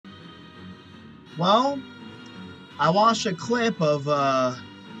Well, I watched a clip of,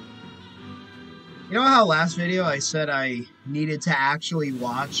 you know how last video I said I needed to actually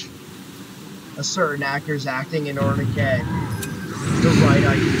watch a certain actor's acting in order to get the right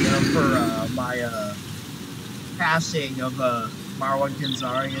idea for my casting of Marwan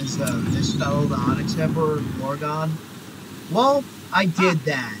Kenzari as this fellow, the Onyx Emperor, Lorgan? Well, I did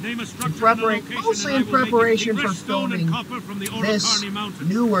that mostly in preparation for filming this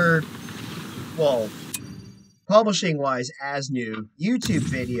newer, well, publishing-wise as new, YouTube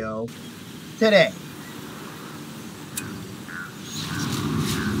video today.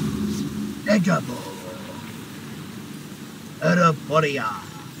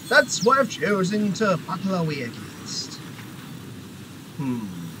 That's what I've chosen to battle away against.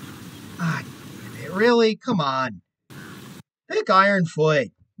 Ah, damn it, really? Come on. Pick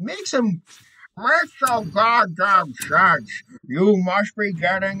Ironfoot. Make some goddamn sense. You must be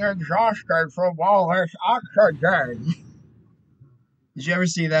getting exhausted from all this oxygen. Did you ever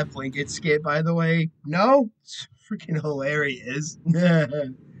see that Blinket skit, by the way? No? It's freaking hilarious.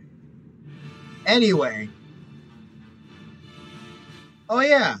 Anyway. Oh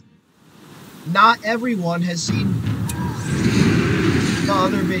yeah. Not everyone has seen the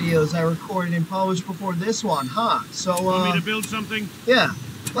other videos I recorded and published before this one, huh? So, Want me to build something? Yeah.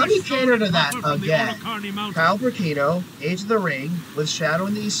 Let me cater to that again. Kyle Burkino, Age of the Ring, with Shadow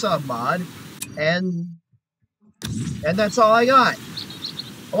in the sub-mod, and that's all I got.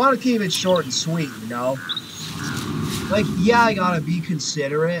 I want to keep it short and sweet, you know? Like, yeah, I gotta be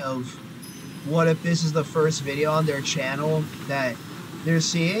considerate of what if this is the first video on their channel that they're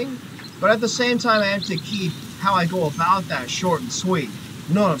seeing, but at the same time, I have to keep how I go about that short and sweet.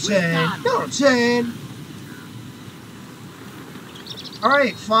 You know what I'm saying? You know what I'm saying?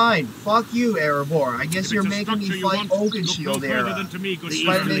 Alright, fine. Fuck you, Erebor. I guess you're making me fight Oakenshield era,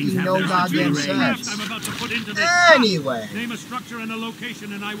 despite making no goddamn sense. Anyway. Name a structure and a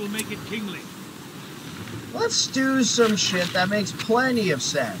location and I will make it kingly. Let's do some shit that makes plenty of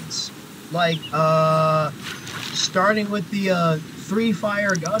sense. Like, starting with the, 3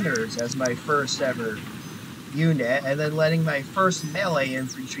 fire gunners as my first ever unit, and then letting my first melee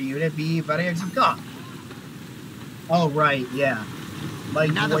infantry unit be Variants of God. Oh, right, yeah. My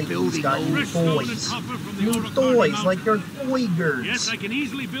boys got new toys. New toys, like they're toygers. Yes, I can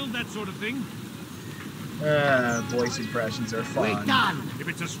easily build that sort of thing. Voice impressions are fun. We're done. If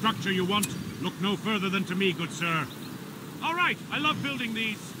it's a structure you want, look no further than to me, good sir. All right, I love building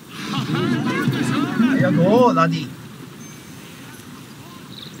these. There you go, laddie.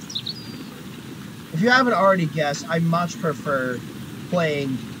 If you haven't already guessed, I much prefer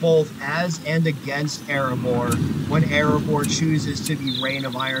playing both as and against Erebor when Erebor chooses to be Reign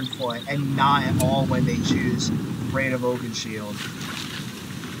of Ironfoot, and not at all when they choose Reign of Oakenshield.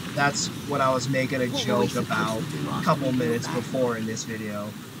 That's what I was making a joke about a couple minutes before in this video.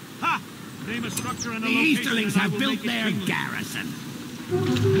 Ha! Name a structure and a The location. Easterlings have built their garrison.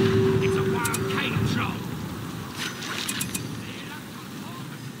 It's a wild cane show.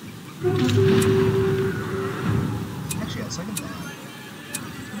 Actually, that's like a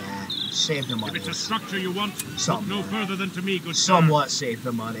bad. Save the money. If it's a structure you want, Somewhat. look no further than to me, good sir. Somewhat save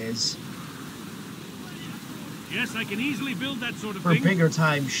the monies. Yes, I can easily build that sort of For thing. bigger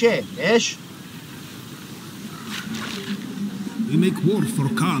time shit, ish. We make war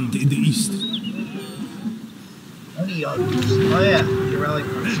for Khan in the east. Any others? Oh yeah, you're relic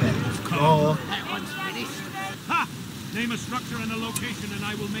for set. Oh, That one's finished. Ha! Name a structure and a location and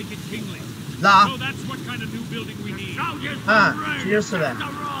I will make it kingly. la. So that's what kind of new building we need. Ah, cheers to that.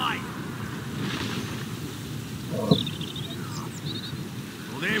 Well,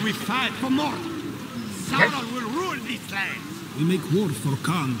 there we fight for more. Sauron will ruin these lands. We make war for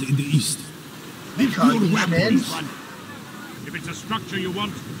Khan in the east. We can't Your use weapons. men. If it's a structure you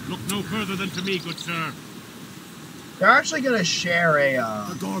want, look no further than to me, good sir. They're actually gonna share a,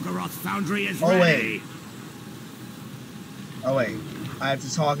 The Gorgoroth foundry is Oh, ready. Oh wait, I have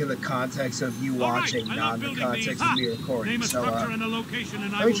to talk in the context of you watching, I not love in the building context these. of me Ha! recording. Name a So, structure and a location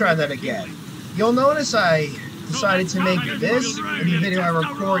and I let me will try make that it again. kingly. You'll notice I decided that's to how make I do this building and the really video I just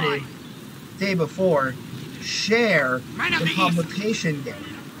recorded alright. day before share Man of the the East. publication day,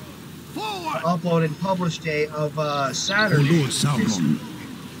 Forward. upload and publish day of For Saturday. Lord Sauron.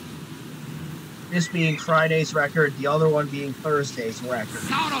 This being Friday's record, the other one being Thursday's record.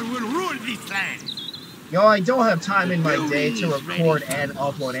 Sauron will ruin these lands. Yo, I don't have time in my day to record and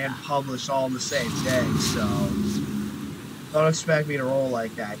upload and publish all in the same day, so don't expect me to roll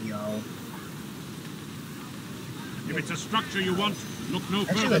like that, yo. If it's a structure you want, look no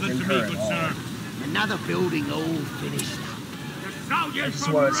Actually, further that than didn't to me, hurt good at all. sir. Another building all finished. The I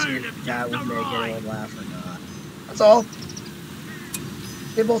just want to see if that would make anyone laugh or not. That's all.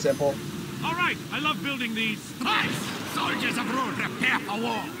 Simple, simple. All right, I love building these. Nice! Soldiers of Rome, prepare for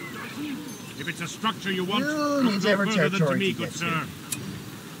war! If it's a structure you want, You look need no every further than to territory me, to good get sir.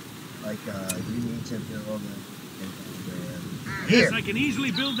 to. Like, you need to build a... Yes, Here. I can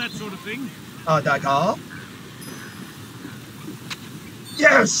easily build that sort of thing. D'accord.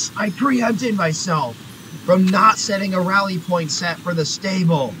 Yes! I preempted myself from not setting a rally point set for the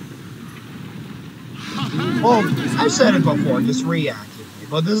stable. Well, I've said it before, just reactively,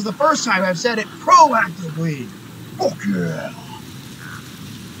 but this is the first time I've said it proactively. Fuck yeah!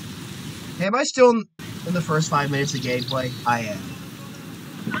 Hey, am I still in the first 5 minutes of gameplay? I am.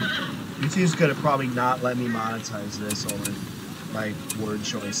 YouTube's gonna probably not let me monetize this over my word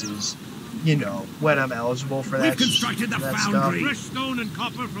choices. You know, when I'm eligible for that. We've constructed the that foundry. stuff. Fresh stone and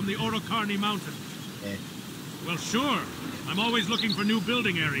copper from the Orokarni mountain. Eh. Well, sure. I'm always looking for new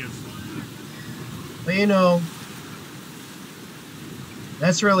building areas. But you know,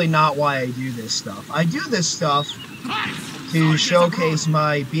 that's really not why I do this stuff. I do this stuff to showcase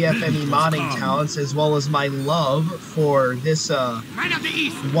my BFME modding talents as well as my love for this Man of the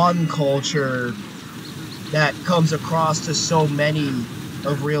East! one culture that comes across to so many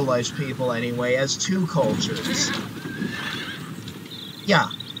of real life people anyway as two cultures. Yeah,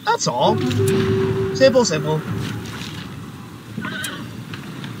 that's all. Simple, simple.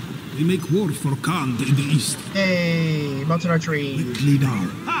 We make war for Khan in the east. Hey, mountain archery. Quickly down.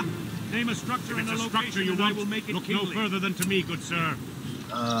 Ha! Name a structure and a location you want. I will make it Look no further than to me, good sir.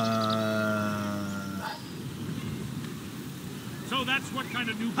 So that's what kind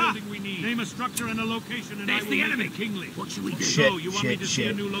of new building we need. Name a structure and a location and There's I will the make enemy. it kingly. What should we do? Shit, So, you want me to see a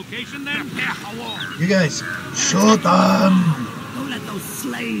shit. new location then? Prepare for war! You guys, shoot them! Don't let those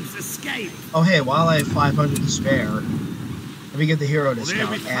slaves escape! Oh hey, while I have 500 to spare, let me get the hero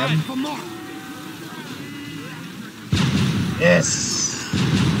discount. Time M. for more! Yes!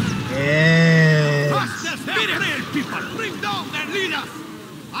 Yes! Israel people! Bring down their leaders!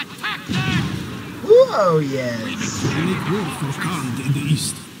 Attack them! Whoa, yes! We make war for Khan in the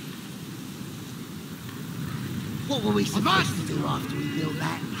east. What were we supposed to do after we built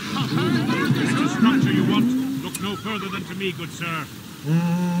that? If it's a structure you want, look no further than to me, good sir.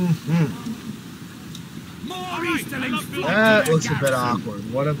 Mm-hmm. More Easterlings! That looks a bit awkward.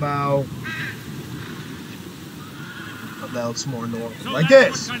 What about... that looks more normal. So Like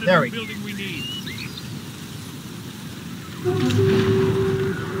that's this! what kind of There new we go. building we need.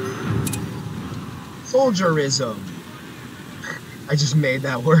 Soldierism. I just made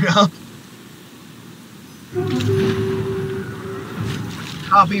that word up.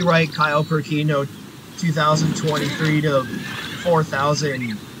 Copyright Kyle Perkino 2023 to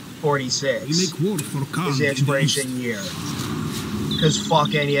 4046 We make war for Khan is the in the east. expiration year. Because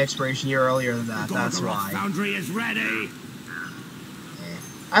fuck any expiration year earlier than that, that's Gorgoroth why. foundry is ready!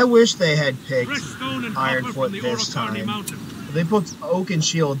 I wish they had picked Fresh stone and copper from Ironfoot the this Orokarni time. mountain. They put Oak and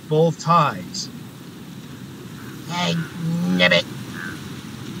Shield both times. Hey, nibbit.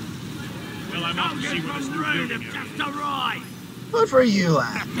 Well, I'm out to see where this new building is. Just arrived! Good for you,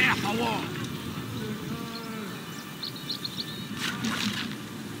 lad. Prepare for war!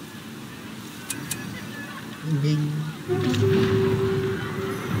 Bing.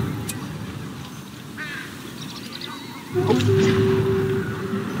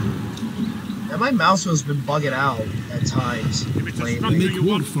 Now my mouse has been bugging out at times If it's a lately. structure Make you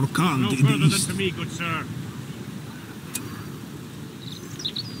war want, for Khan no in the further than east. to me, good sir.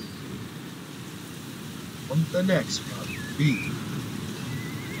 What's the next one? B.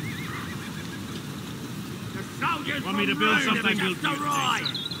 The soldiers Want me to from build Rome something? have Build just you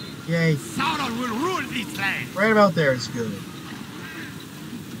arrived! today, Yay. Sauron will rule this land! Right about there is good.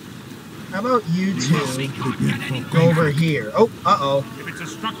 How about you two go over here? Oh, uh-oh. If it's a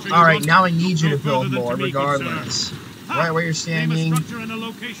structure you Alright, want, now I need you no to build further than more, to me, good regardless. sir. Right where you're Name a standing. structure and a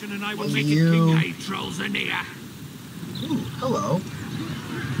location and I will And make you- it king. Hey, trolls are near! Ooh, hello.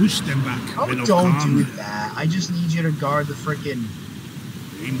 Push them back, Oh, men of don't Khan. do that. I just need you to guard the frickin'...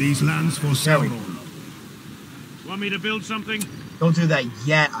 In these lands for There we go. Sauron. Want me to build something? Don't do that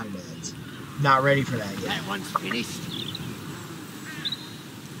yet, I meant. Not ready for that yet. That one's finished.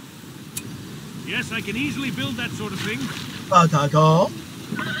 Yes, I can easily build that sort of thing. Go.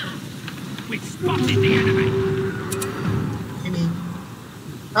 We've spotted the enemy! Gimme.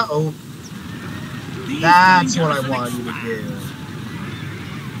 Uh-oh. The That's Easterling what I garrison wanted you to expands. do.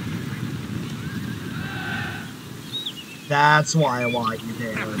 That's why I want you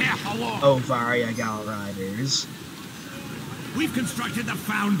there. Prepare for war! Oh, Varia Gal Riders. We've constructed the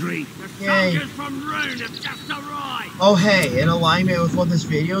foundry. The Yay. soldiers from Rune have just arrived. Oh hey, in alignment with what this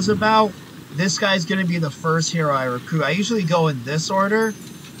video is about, this guy's gonna be the first hero I recruit. I usually go in this order,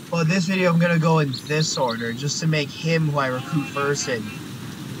 but this video I'm gonna go in this order just to make him who I recruit first and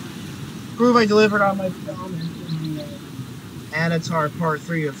prove I delivered on my promise in the Anatar Part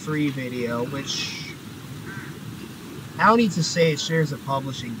 3 of 3 video, which I don't need to say it shares a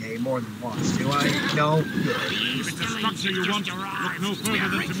publishing day more than once, do I? No? Good. If it's a structure you want, look no further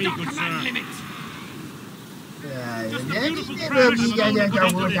than to me, good sir.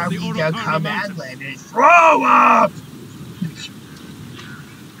 Command limit. Throw up!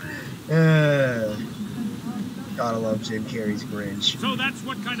 Gotta love Jim Carrey's Grinch. So that's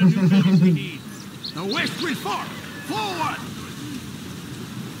what kind of new buildings we need. The west will fall. Forward!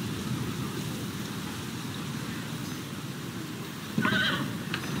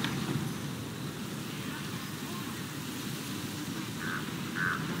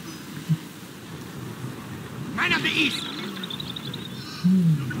 Man of the east!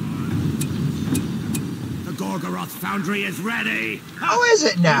 The Gorgoroth foundry is ready! How is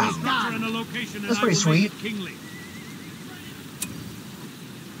it now? Structure and a location That's pretty sweet. Kingly.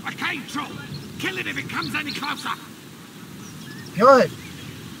 A cave troll! Kill it if it comes any closer! Good.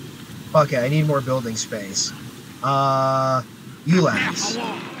 Okay, I need more building space. You lads.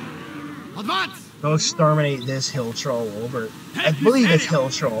 Advance! Go exterminate this hill troll over. I believe it's hill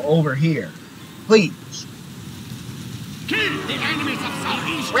troll over here. Please. Kill the enemies of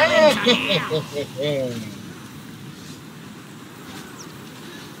Southeast! Kill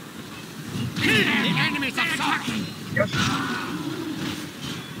the enemies of Southeast! Yes.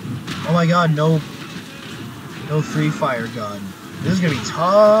 Oh my god, no free fire gun. This is gonna be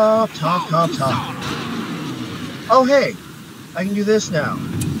tough. Oh hey, I can do this now.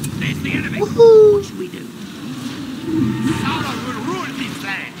 There's the enemy. Woohoo! What should we do? Sauron will ruin this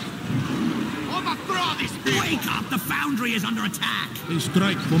land. Overthrow this people. Wake up! The foundry is under attack. They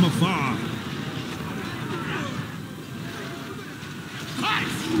strike from afar.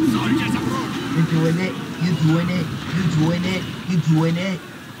 Christ! Soldiers of Rune. You're doing it.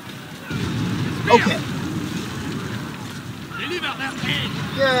 Okay. Deliver their head.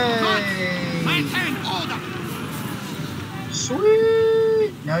 Yay! Maintain order.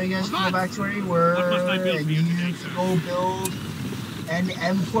 Sweet! Now you guys can go back to where you were, What must I build and for you you today, can sir? go build an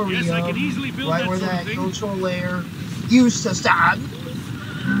Emporium, Yes, I can easily build right that where sort of that thing. control layer used to stand.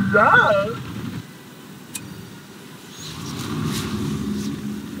 Yeah.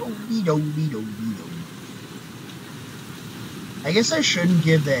 I guess I shouldn't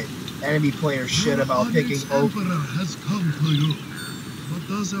give that enemy player shit about picking Onyx oak. Emperor has come to you. What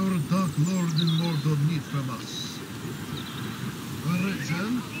does our Dark Lord in Mordor need from us? Alright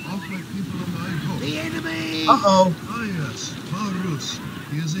then, off my people and I go. The enemy. Uh-oh. Ah yes, Varus.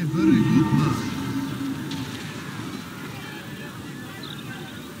 He is a very good man.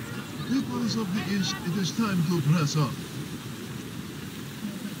 Peoples of the East, it is time to press on.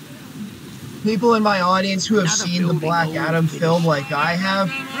 People in my audience who have Another seen the building Black over Adam finished. film like I have,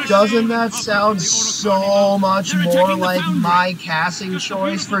 doesn't that sound so much more like my casting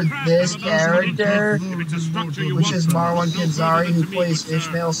choice for this character? If it's a structure you Which want, is Marwan look no Kenzari, further who than to me, plays good sir.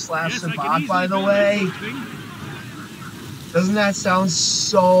 Ishmael / Yes, I can Sabbac, by easily the build that way? sort of thing. Doesn't that sound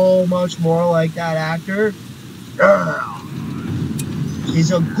so much more like that actor? Girl, he's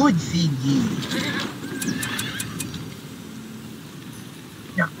a good thingy.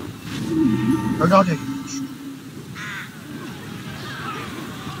 Yeah. Or not a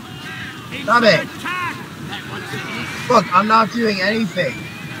Stop it. Look, I'm not doing anything.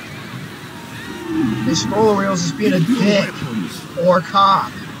 This scroller wheels is being a dick. Or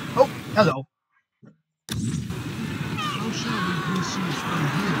cop. Oh, hello. How shall we proceed from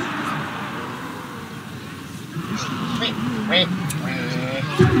here?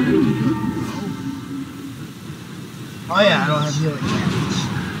 Oh yeah, I don't have healing cannons.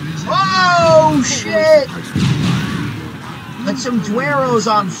 Oh shit! Let some Dueros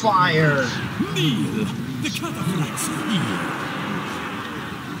on fire! Kneel. The cataphracts are here.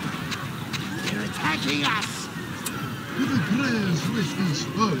 They're attacking us. To the graves with these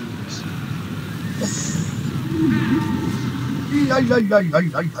foes. La la la la la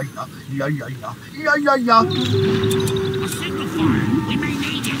la la la la la. A signal fire. We may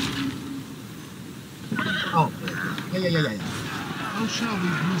need it. Oh, yeah. How shall we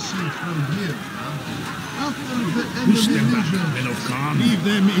proceed from here, man? After the Push enemy them back, legion. men of Khan. Leave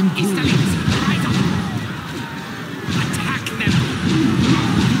them in Installate. peace. Rise up. Attack them.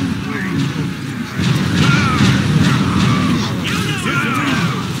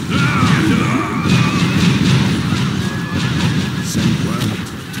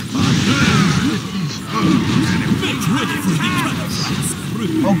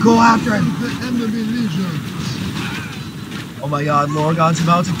 Go after him! The enemy legions. Oh my god, Lorgan's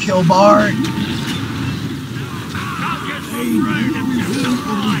about to kill Bart!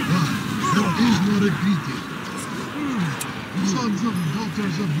 There is no retreating. Sons and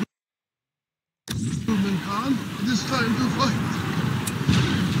daughters of Khan, it is time to fight.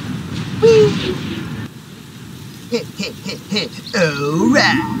 Hit, hit, hit, hit.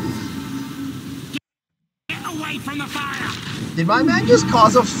 Alright! Get away from the fire! Did my man just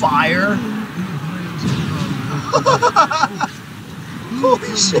cause a fire?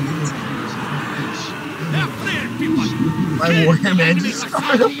 Holy shit! They're afraid, people! My warrior man just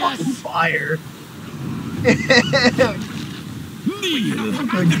started a fucking fire.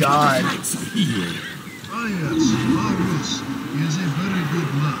 Good god. Ah yes, Marus is a very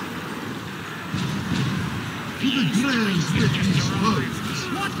good man. To the graves with these foes.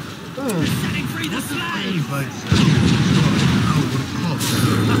 What? Setting free the I slave! invite them to join our cause.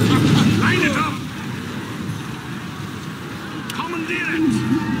 Line it up! Commandeer it!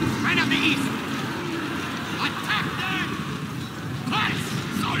 Men of the East! Attack them! Christ!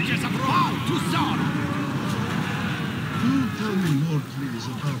 Soldiers abroad to Zara! Tell me more, please,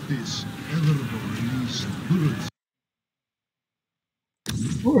 about this ever-released bullets.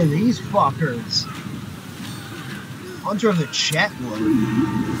 Who are these fuckers? Hunter of the Chet Lord.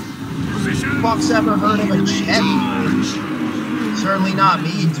 Fuck's ever heard of a Chet Lord? Certainly not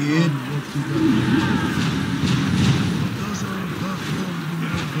me, dude.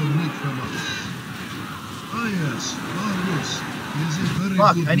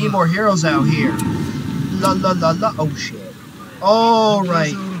 Fuck, I need more heroes out here. La la la la. Oh shit. Oh,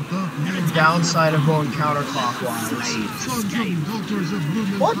 right. The downside of going counterclockwise.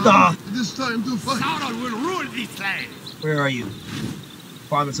 What the? It is time to fight. Zara will rule this land! Where are you?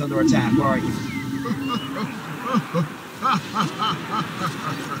 Farm's under attack. Where are you?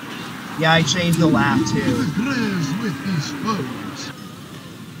 Yeah, I changed the laugh too. Graves with these foes.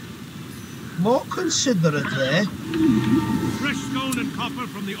 More considerately. Fresh stone and copper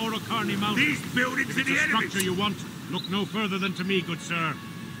from the Orokarni Mountains. These buildings If are it's the a enemy! structure you want, look no further than to me, good sir.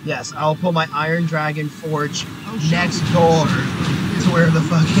 Yes, I'll put my Iron Dragon Forge next door to where the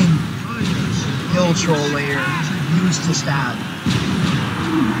fucking hill troll layer used to stand.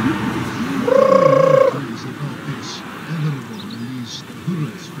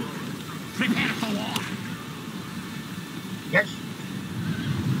 Prepare for war! Yes,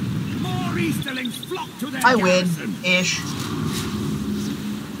 More Easterlings flock to their I win. garrison. Ish.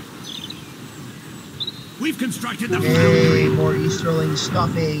 We've constructed the Hey, foundry. more Easterling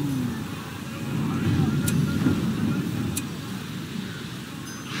stuffing.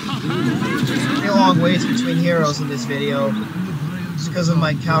 Pretty long waits between heroes in this video. It's because of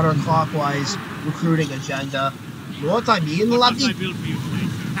my counterclockwise recruiting agenda. You know what I mean, What must I Lucky? build for you today,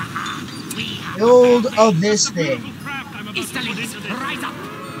 sir? We have Build of this thing. Beautiful craft I'm about to put Easterlings, into this. rise up!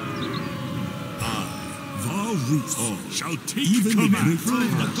 Varus shall take command.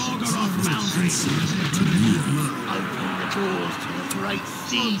 The Gorgoroth foundry. Open the doors to the great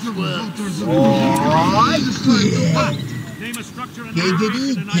siege world. Oh, yeah. Name a structure and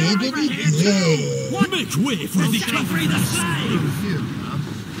Giggity, location and I will giggity, make it. yeah. What? Make way for the Setting free the slave! Here, man.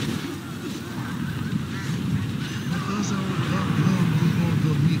 What does our dark lord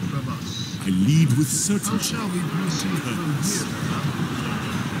Lorgan need from us? I lead with How certainty. shall we proceed from here, man?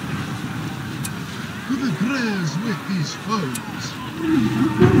 To the graves with these foes.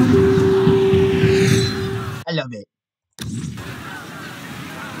 I love it.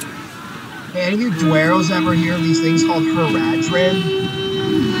 Hey, any of you Dweros ever hear of these things called Haradrim?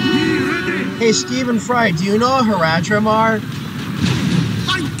 Hey, Stephen Fry, do you know what Haradrim are?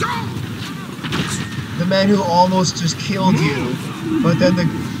 My God! The men who almost just killed you, but then the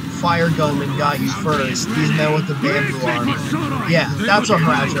fire gunman got you first. These men with the bamboo armor. Yeah, that's what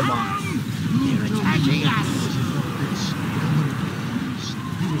Haradrim are. They're attacking us!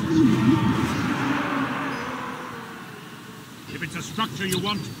 If it's a structure you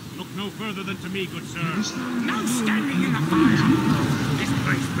want, look no further than to me, good sir. No standing in the fire! This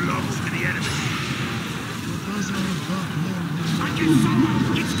place belongs to the enemy! What does our dark lord I can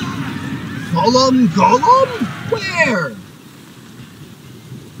summon! It's Zara! Gollum? Where?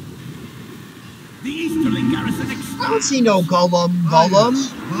 The Easterling garrison I expands! don't see no Gollum.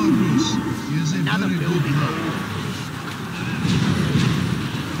 Varus is a Another very good building. man.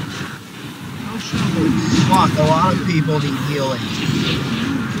 How shall we? Fuck, a lot of people need healing.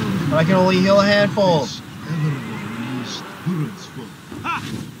 But I can only heal a handful. Ever-released Bullets for Ha!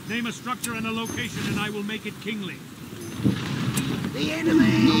 Name a structure and a location and I will make it kingly. The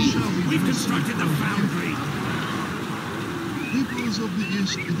enemy! We've constructed the foundry! Peoples of the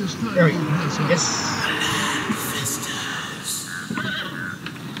East, it is time There we to go. bless us. Yes.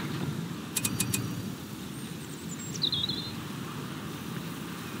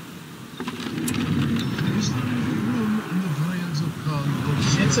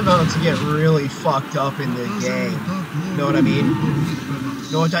 Shit's about to get really fucked up in the game. Know what I mean?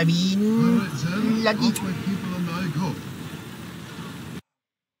 Know what I mean? Lucky. Off my people and I go.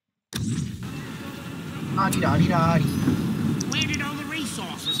 Adi-da-di-da-di. Where did all the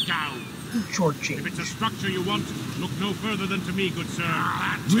resources go? Short If change. it's a structure you want, look no further than to me, good sir.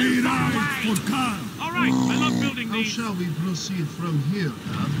 We ride for Khan. All right, I love building How these. shall we proceed from here,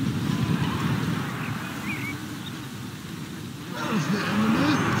 Dad? Where's the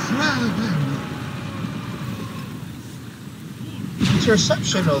enemy? Slay them!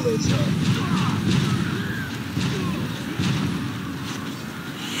 Interceptional is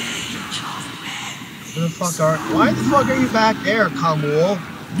Why the fuck are you back there, Kamul?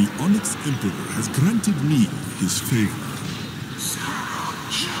 The Onyx Emperor has granted me his favor.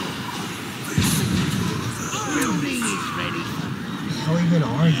 How even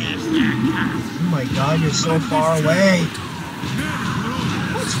are you? Oh my god, you're so far away.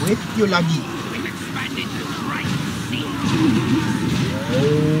 What's with you, Lagi? We've expanded the great sea.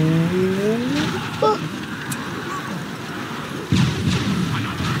 Oh, fuck.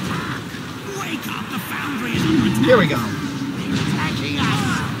 Wake up, the foundry is under attack. Here we go. Attacking us.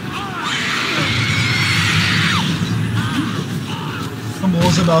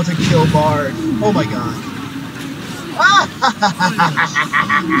 Kamul's about to kill Bard. Oh my god. He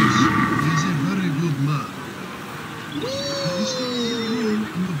is a very good man. He is still ruling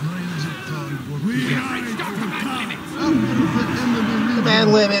in the brains of town for We people. ride for Khan. After the enemy Man,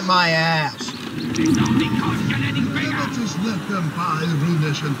 leaves, limit my ass. This only can't get any bigger. let us let them buy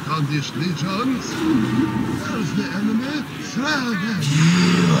Runish and Kandish legions. There's the enemy. Slay them!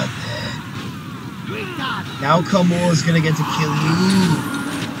 We're done. Now Kamul is gonna get to kill you.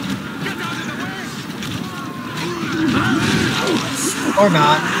 Get out of the way. Or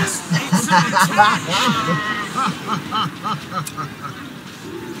not.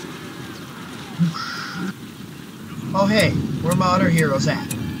 Oh hey, where my other heroes at?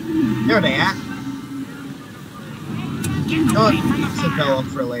 There they at. Get No, away from the develop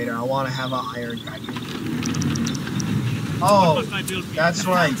for later. I want to have an iron dragon. Oh, What must I build for you? that's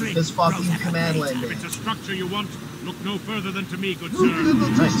right. This fucking command If landing. it's a structure you want, look no further than to me, good You sir.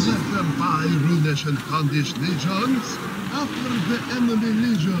 cannot Nice. just let them buy Runish and Kandish legions. After the enemy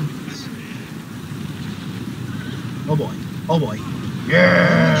legions. Oh boy. Oh boy. Runish and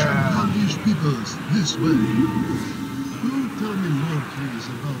Yeah. Kandish peoples, this way. You tell me more, please,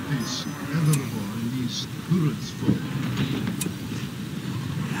 about this Evermore and these turrets folk.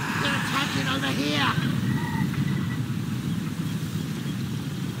 They're attacking over here.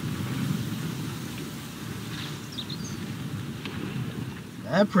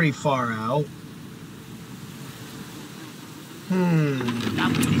 That's pretty far out.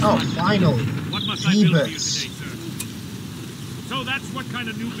 Oh, finally. What must I build for you today, Jeebus. sir? So that's what kind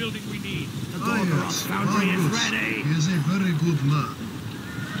of new building we need. Ah, yes, foundry is Magnus. ready. He is a very good man.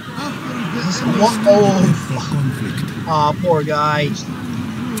 After This- the enemy what? Oh, For conflict. aw, poor guy. is to rule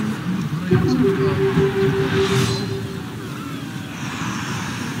in the brains of God.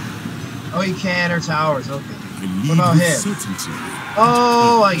 Oh, he can't enter towers. Okay. I lead What about with him? certainty.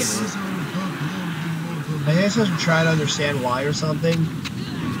 Oh, I get As it. our dark lord immortal. I guess I should try to understand why or something.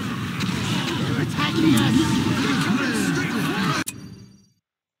 They're attacking us.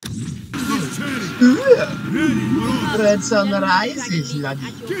 Red sunrises, Lagi.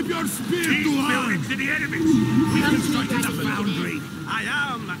 Keep your spear to hand. To the enemies! We constructed a foundry. I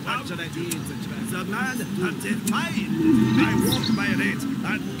am what should I be? The man until fine. I walk by it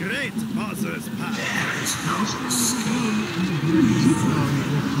and great causes pass.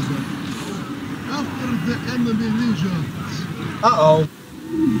 After the enemy legions. Uh-oh.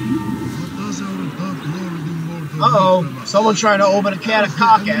 What does our dark lord immortal Uh-oh. need from us? Someone's trying to open a can of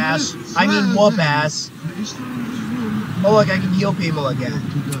cock ass. I mean whoop ass. The eastern room Oh, look, I can heal people again.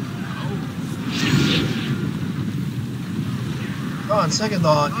 together. Oh, on second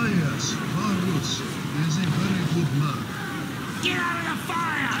thought. Ah yes, Varus is a very good man. Get out of the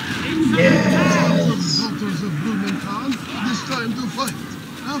fire. Yes. Daughters of Blumenthal, it is time to fight.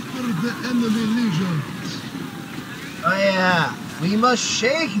 After the enemy legions. Oh, yeah. We must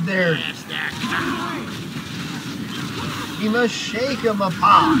shake their... Yes, they're coming. We must shake them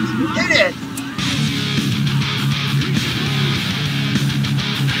apart. Hit it!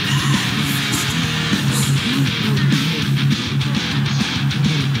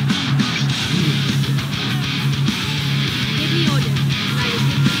 Give me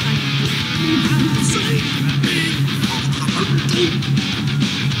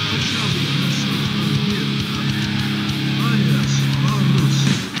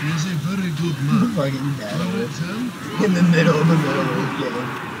In the middle of the game.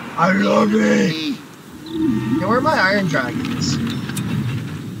 I love it! Hey, where are my iron dragons?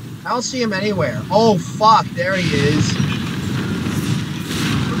 I don't see him anywhere. Oh, fuck, there he is.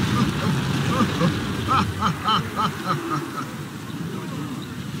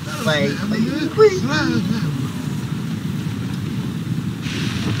 Wait.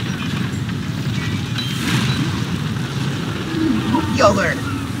 Killer!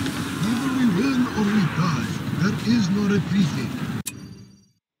 Either we win or we die. There is no retreating.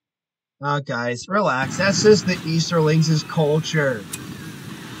 Oh, guys, relax. That's just the Easterlings' culture.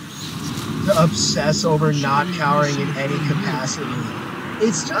 To obsess over not cowering in any capacity.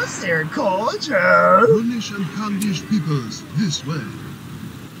 It's just their culture. Punish and condish peoples this way.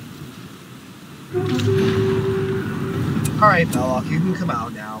 Alright, Belloc, you can come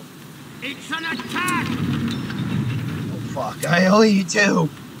out now. It's an attack! Oh, fuck. I only need two.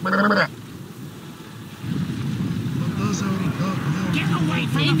 What does our dark lord Get away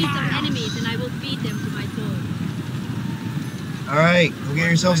from Name the me some fire! enemies and I will feed them to my soul. Alright, go get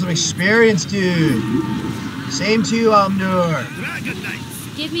yourself some experience, dude. Same to you, Amnur. Dragon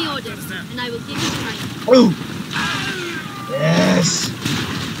Knights. Give me orders and I will give you strength. Ooh. Yes.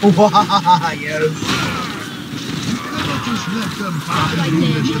 Yes. Never just let them fight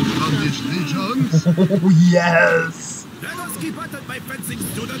foolish and condish legions. Oh, yes. Let us keep at it, my fencing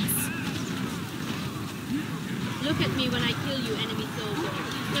students. Look at me when I kill you, enemy soldier.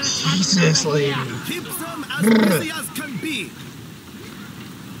 There are Jesus, right lady. here. Keep them as busy as can be.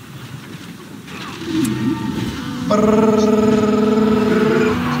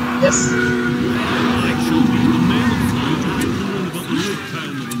 Yes. I shall be the man of steel to ruin the old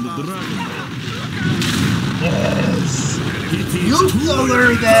timer in the dragon. Yes. It is You too color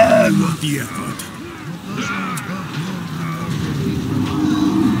late them. for the effort.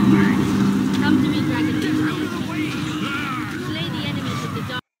 Come to me, dragon legionnaires. Slay the enemies of the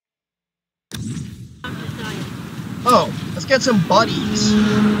dark Messiah. Oh, let's get some buddies.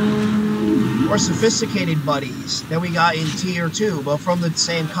 More sophisticated buddies than we got in tier 2, but from the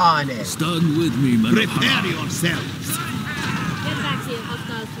same continent. Stand with me, man. Prepare yourselves. Get back here,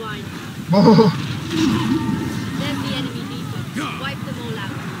 hostile swine. There's the enemy depot. Wipe them all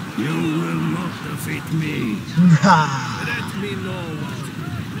out. You will not defeat me. Let me know what.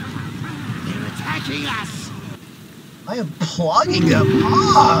 They're attacking us! I am plugging them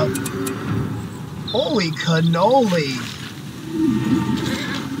up. Holy cannoli.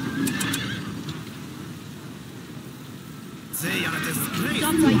 They are a disgrace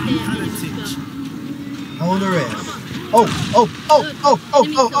Stop to right our there, heritage. enemy scum. I wonder if. Oh,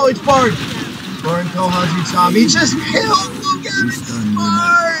 it's Bard. Lauren Kohazu Tommy just killed. Look at We it, stand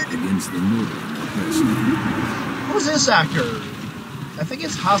Bard. united against the northern oppression. Who's this actor? I think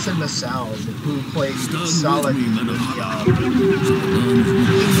it's Hassan Massoud who played Stand Solid with me, man in of the Harad.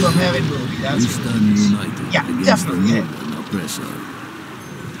 Kingdom of Heaven movie. That's We stand united Yeah, against definitely. the northern oppressor.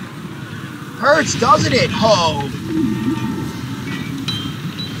 hurts, doesn't it? Ho!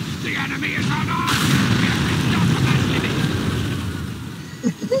 The enemy is on us!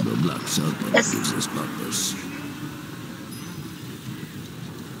 The black serpent Yes. gives us purpose.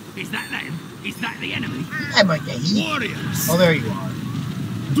 Is that them? Is that the enemy? Hey, my game. Warriors! Oh, there you are.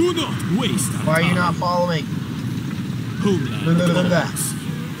 Do not waste our Why are you time. not following? Homeland Blah, blah, blah, blah. calls.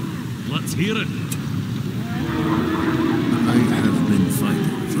 Let's hear it. I have been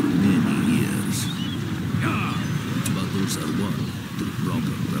fighting for many years. Battles are won through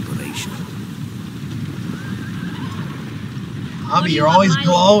proper preparation. What do Abby, you you're want always my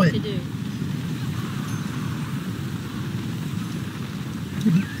legions to glowing. do?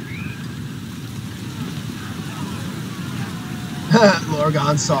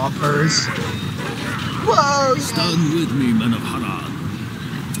 Lorgan saw first. Whoa! Stand with me, men of Harad.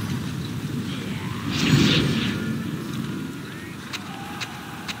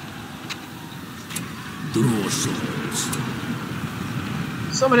 Draw swords.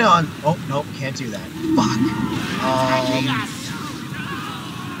 Somebody on. Oh, nope, can't do that. Fuck.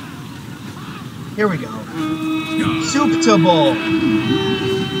 Here we go. Soup to bowl.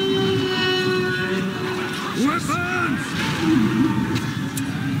 Weapons!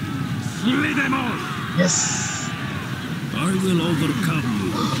 Slay them all! Yes. I will overcome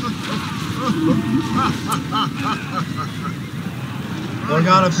you.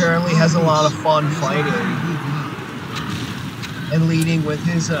 Lorgan apparently has a lot of fun fighting and leading with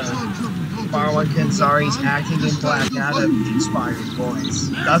his Marwan Kenzari's acting in Black Adam inspired voice.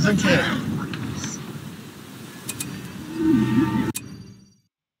 Doesn't it?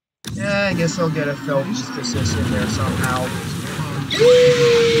 Yeah, I guess I'll get a Philosophisticus in there somehow.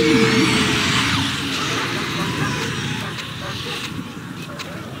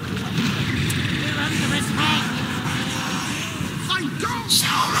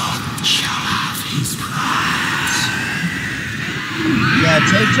 Sauron shall have his prize. Yeah,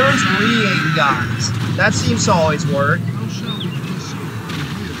 take turns re-aiding guys. That seems to always work. How shall we proceed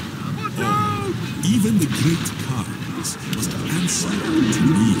from here? Even the great Khans must answer to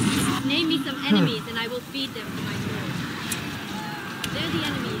me. Name me some enemies and I will feed them to my sword. They're the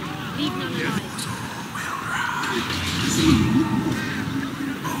enemies. Leave none alive.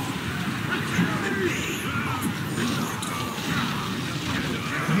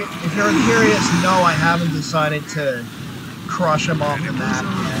 If you're curious, no, I haven't decided to crush him off the map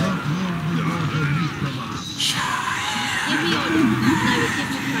yet. Give me orders and I will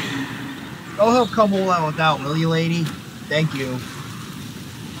give you triumph. Go help come all out without, will you, lady? Thank you.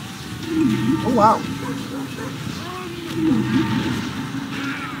 Oh, wow.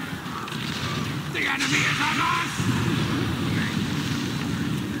 The enemy is on us!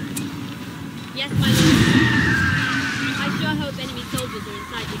 Yes, my lord. I sure hope enemy soldiers are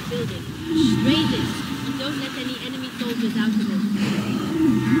inside this building. Raise it, and don't let any enemy soldiers out of it.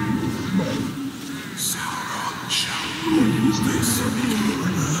 Sauron shall rule this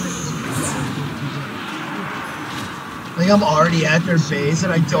I think I'm already at their base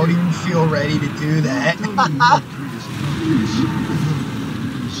and I don't even feel ready to do that.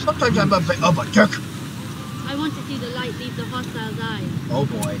 Sometimes I'm a bit of a jerk. I want to see the light leave the hostiles' eyes. Oh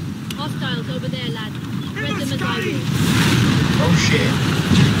boy. Hostiles over there, lad. Spread them as I will. Oh shit.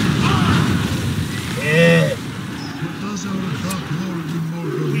 Yeah. Does our dark lord in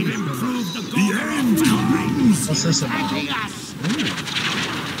Mordor We've need from improved us? the The end comes! What's this about? attacking us!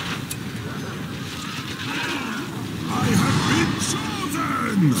 I have been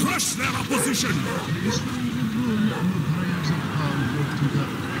chosen! Crush their opposition! The strength of rune and the prayers of Khan work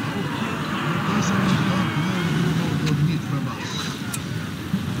together. What does our dark lord in Mordor need from us?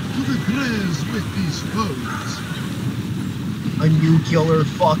 To the graves with these foes. A nuclear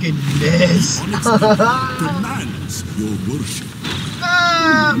fucking miss. Onyx Emperor demands your worship.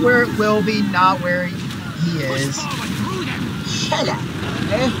 Where it will be, not where he is. Forward through them! Shut up.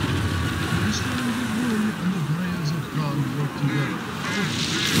 Eh? The strength of rune and the prayers of Khan work together.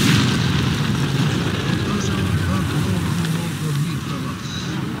 What does our dark lord in Mordor need from us?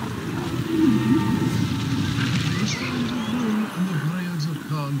 The strength of rune and the prayers of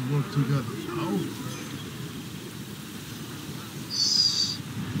Khan work together. How?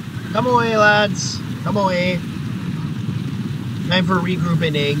 Come away, lads. Come away. Time for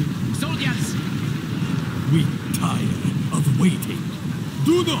regrouping. Soldiers! We tire of waiting.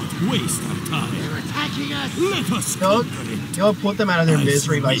 Do not waste our time. They're attacking us! Let us Don't, conquer it. don't put them out of their As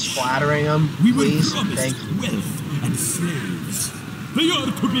misery by wish. splattering them, We were please. promised Thank you. wealth and slaves. They are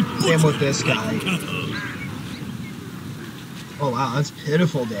to be Same with butchered this like guy. cattle. Oh wow, that's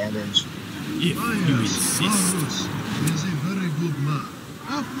pitiful damage. If you insist. Varus is a very good man.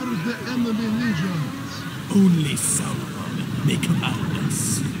 After the enemy legions. Only Sauron may command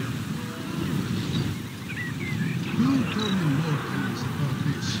us. Don't tell me more things about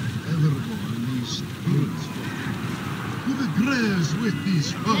this Evermore and these spirits. To the graves with these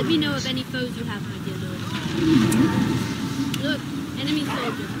foes. Let me know of any foes you have, my dear lord. Look, enemy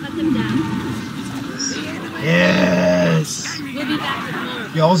soldiers. Cut them down. Yes! We'll be back tomorrow.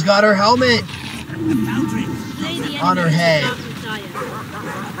 Y'all's got her helmet Slay the on her enemy head. with the Dark Messiah.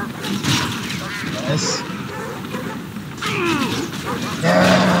 Yes.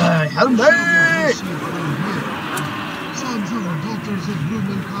 Yeah, helmet! Sons and daughters of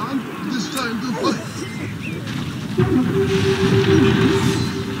Rumen Khan, it is time to fight.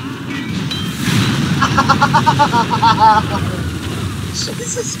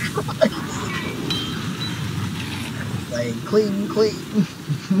 Jesus Christ! Playing clean, clean.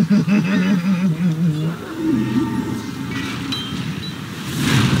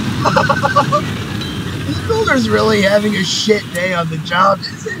 This builder's really having a shit day on the job,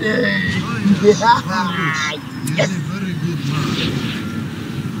 isn't it? Yes, Yeah. Varus is Yes. a very good man.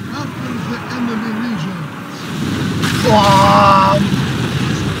 After the enemy legions. Plum.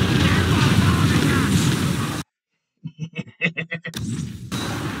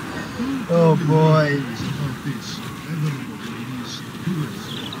 Oh boy. About this Evermore and these spirits.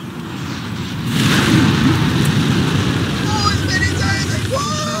 Oh, as many times as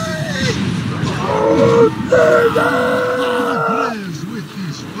Graves with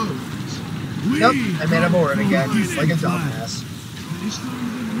these foes. Yep, I made him word again, like a dumbass.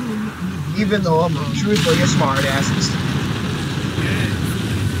 Even though I'm truthfully a smartass.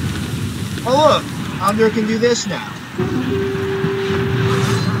 Oh look, Andre can do this now.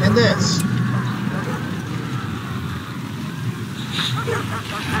 And this.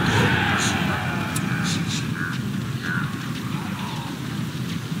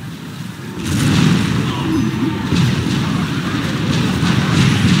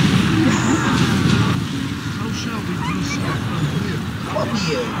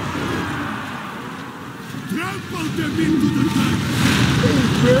 you. Trample them into the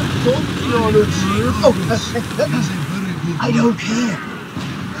Oh, I don't care.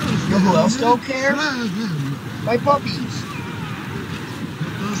 You know who else don't care? My puppies.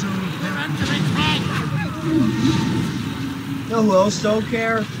 You know who else don't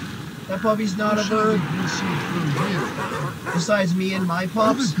care? That puppy's not a bird. Besides me and my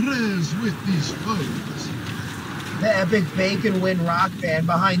pups. The epic Bacon Wind rock band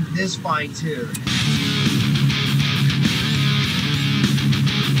behind this fine tune.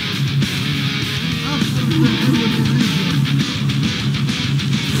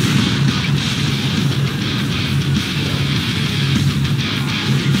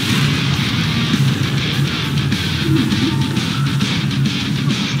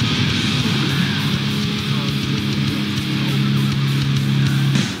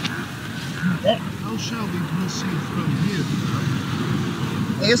 How shall we proceed from here?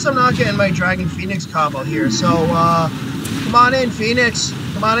 I guess I'm not getting my Dragon Phoenix combo here, so come on in, Phoenix.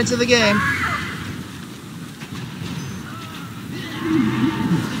 Come on into the game.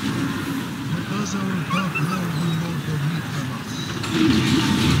 Because our God Lord will meet from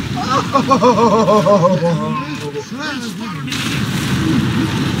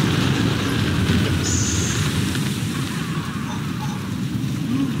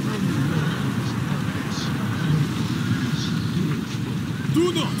Do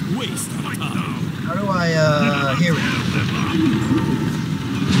not waste our time. How do I, here we go.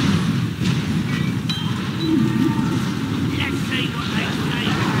 Let's see what they say.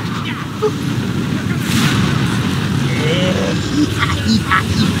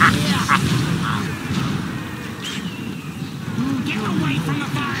 Get away from the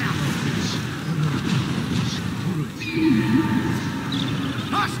fire!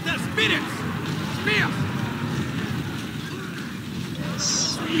 Hush the spirits! Spears!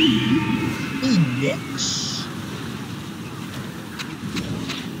 Phoenix.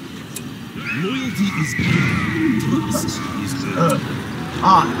 Loyalty is good. Trust is good. I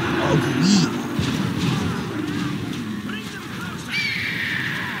agree.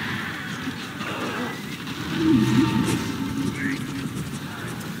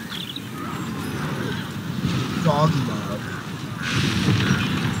 Dog love.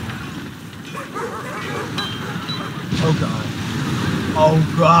 Oh god. Oh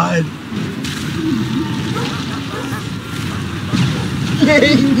god.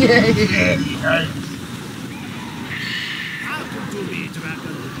 Welcome to me,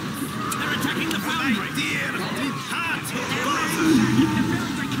 Dragon. They're attacking the foundry. Dear,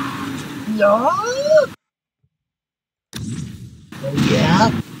 No? Oh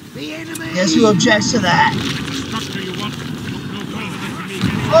yeah? The enemy! Guess who objects to that? Structure you want. Look no further than to me.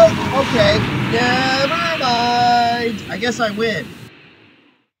 Oh, okay. Never mind. I guess I win.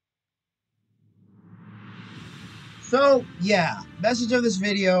 So, yeah. Message of this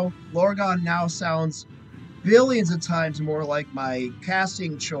video. Lorgan now sounds billions of times more like my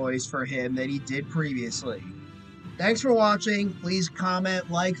casting choice for him than he did previously. Thanks for watching. Please comment,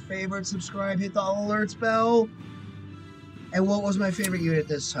 like, favorite, subscribe, hit the all alerts bell. And what was my favorite unit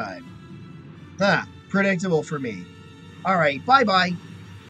this time? Predictable for me. Alright, bye-bye.